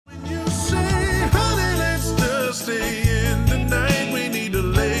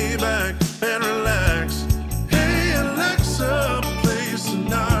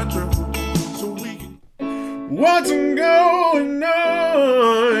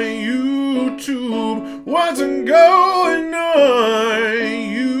YouTube? What's going on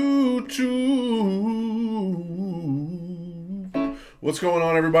YouTube? What's going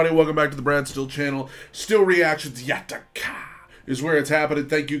on, everybody? Welcome back to the Brad Steele channel. Steele Reactions Yataka is where it's happening.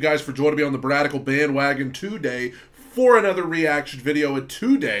 Thank you guys for joining me on the Bradical bandwagon today for another reaction video. And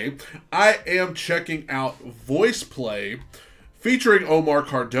today I am checking out VOICEPLAY featuring OMAR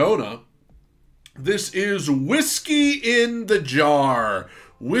Cardona. This is Whiskey in the Jar.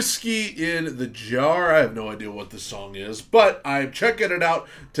 Whiskey in the Jar. I have no idea what this song is, but I'm checking it out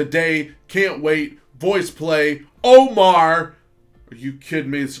today. Can't wait. VOICEPLAY, OMAR. Are you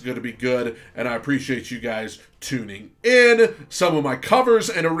kidding me? It's going to be good, and I appreciate you guys tuning in. Some of my covers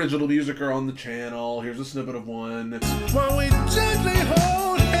and original music are on the channel. Here's a snippet of one. While we gently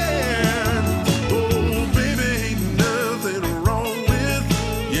hold hands, oh baby, ain't nothing wrong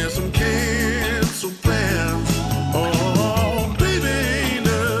with, yeah, some cancel plans. Oh baby, ain't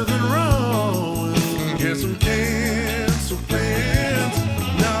nothing wrong with, yeah, some cancel plans.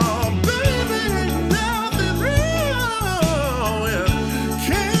 No, baby, ain't nothing wrong with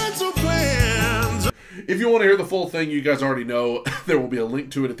cancel plans. If you want to hear the full thing, you guys already know there will be a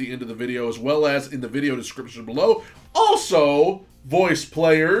link to it at the end of the video, as well as in the video description below. Also, voice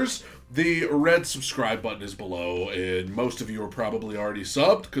players, the red subscribe button is below, and most of you are probably already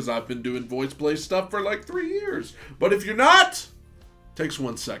subbed because I've been doing VOICEPLAY stuff for like 3 years. But if you're not, it takes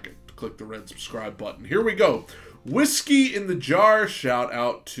 1 second to click the red subscribe button. Here we go. Whiskey in the Jar. Shout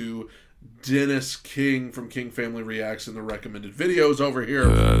out to Dennis King from King Family Reacts in the recommended videos over here.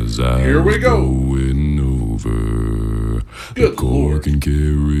 Here we go. Good Lord. Can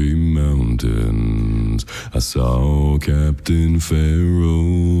carry mountains. I saw Captain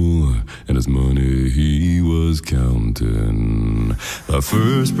Pharaoh and his money he was counting. I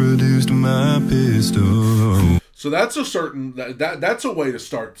first produced my pistol. So that's a certain that's a way to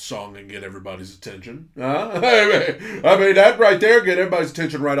start the song and get everybody's attention. I mean that right there, get everybody's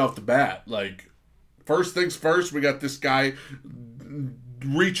attention right off the bat. Like, first things first, we got this guy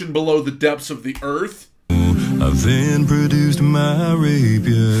reaching below the depths of the earth. I then produced my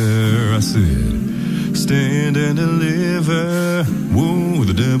rapier. I said, stand and deliver. Whoa,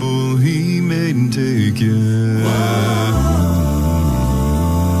 the devil he made and take you.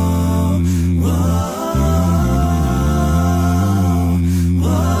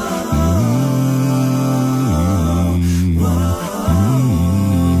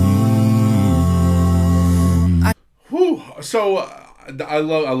 So I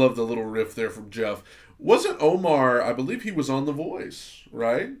love the little riff there from Jeff. Wasn't Omar, I believe he was on The Voice,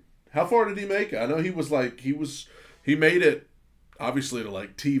 right? How far did he make it? I know he was like, he made it obviously to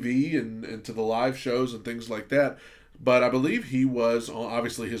like TV and to the live shows and things like that. But I believe he was on,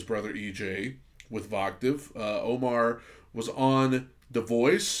 obviously his brother EJ with Voctive. Omar was on The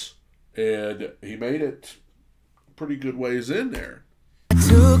Voice, and he made it pretty good ways in there. I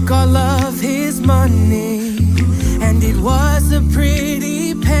took all of his money, and it was a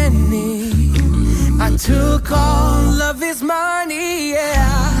pretty penny. I took all of his money,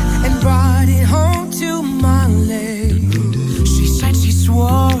 yeah, and brought it home to Molly. She said she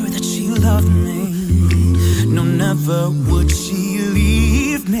swore that she loved me. No, never would she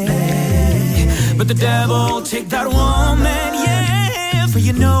leave me. But the devil take that woman, yeah, for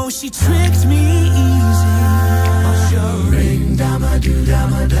you know she tricked me easy.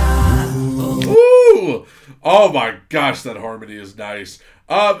 Ooh! Oh my gosh, that harmony is nice.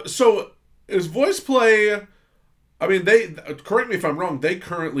 So is VOICEPLAY, I mean, they, correct me if I'm wrong, they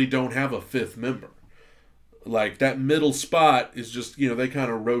currently don't have a fifth member. Like, that middle spot is just, you know, they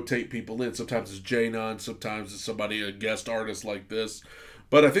kind of rotate people in. Sometimes it's J-Non, sometimes it's somebody, a guest artist like this.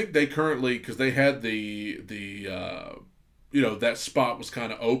 But I think they currently, because they had the you know, that spot was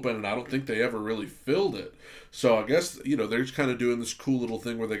kind of open, and I don't think they ever really filled it. So I guess, you know, they're just kind of doing this cool little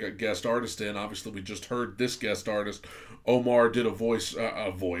thing where they got guest artists in. Obviously, we just heard this guest artist. Omar did a verse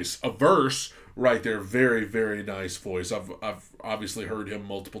right there. Very, very nice voice. I've obviously heard him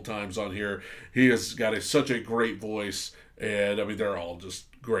multiple times on here. He has got such a great voice, and I mean, they're all just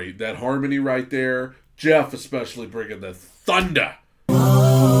great. That harmony right there, Jeff especially bringing the thunder.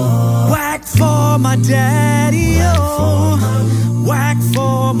 Whack for my daddy, oh. Whack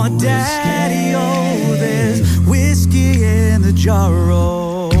for my daddy, oh. There's whiskey in the jar,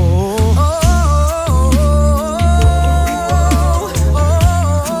 oh.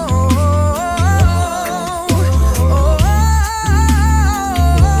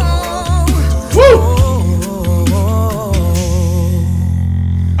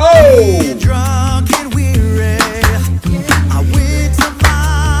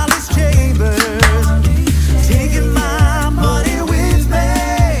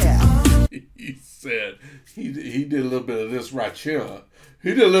 he did a little bit of this right here.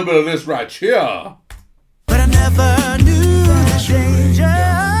 He did a little bit of this right here. But I never knew the danger.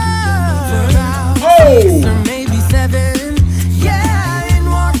 Oh! Or maybe 7. Yeah, in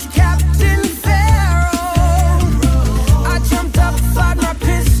walked Captain Pharaoh. I jumped up, fired my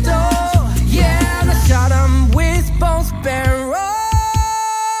pistol. Yeah, and I shot him with both barrels.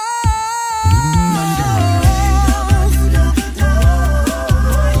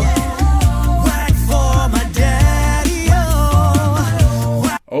 Whack for my daddy,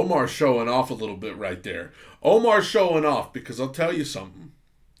 oh. Omar showing off a little bit right there. Omar showing off because I'll tell you something.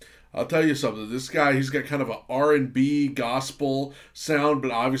 This guy, he's got kind of an R&B gospel sound,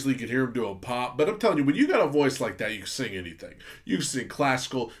 but obviously you can hear him doing pop. But I'm telling you, when you got a voice like that, you can sing anything. You can sing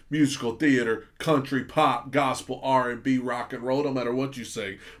classical, musical, theater, country, pop, gospel, R&B, rock and roll, no matter what you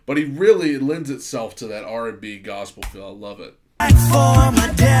sing. But he really lends itself to that R&B gospel feel. I love it. For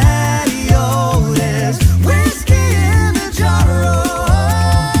my daddy, oh, there's whiskey in the jar.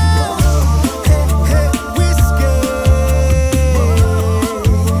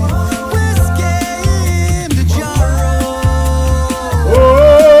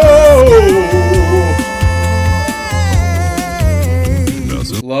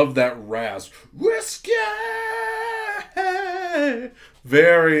 Love that rasp. Whiskey!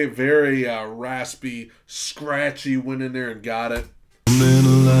 Very, very raspy, scratchy. Went in there and got it. Some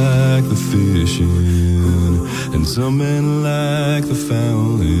men like the fishing, and some men like the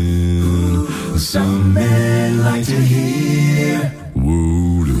fouling. Some men like to hear,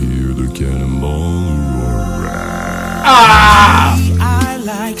 whoa, to hear the cannonball roar. Ah! I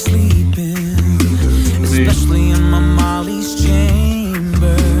like sleeping, especially in my Molly's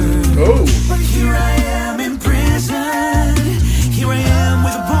chamber. Oh. But here I am in prison. Here I am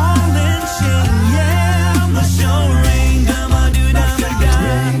with a ball and chain. Yeah, my show ring,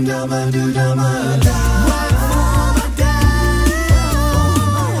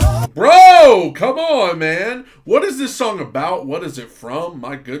 Bro, come on, man. What is this song about? What is it from?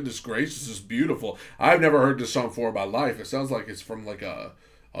 My goodness gracious, it's beautiful. I've never heard this song before in my life. It sounds like it's from like a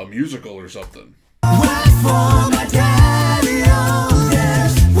musical or something. for my daddy, oh,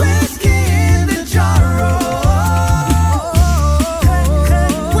 there's whiskey in the jar.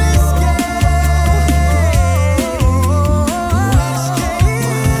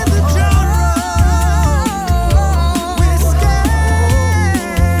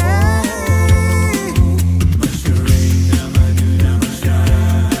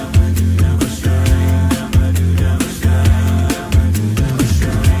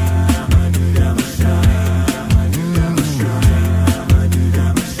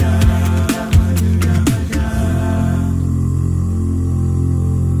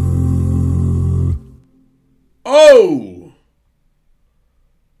 Oh!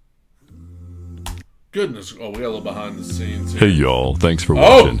 Goodness. Oh, we got a little behind the scenes here. Hey y'all, thanks for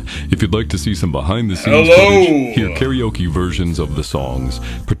watching. If you'd like to see some behind the scenes footage, hear karaoke versions of the songs,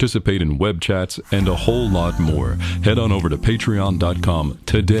 participate in web chats, and a whole lot more, head on over to patreon.com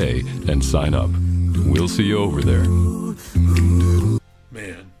today and sign up. We'll see you over there.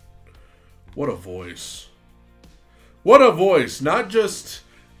 Man, what a voice. What a voice. Not just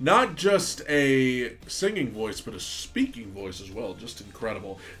a singing voice, but a speaking voice as well. Just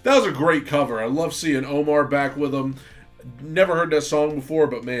incredible. That was a great cover. I love seeing Omar back with him. Never heard that song before,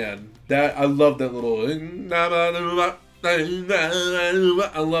 but man, I love that little...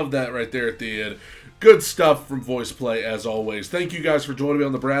 I love that right there at the end. Good stuff from VOICEPLAY as always. Thank you guys for joining me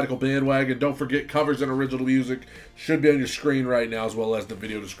on the Bradical bandwagon. Don't forget, covers and original music should be on your screen right now, as well as the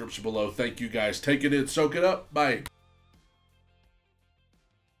video description below. Thank you guys. Take it in, soak it up. Bye.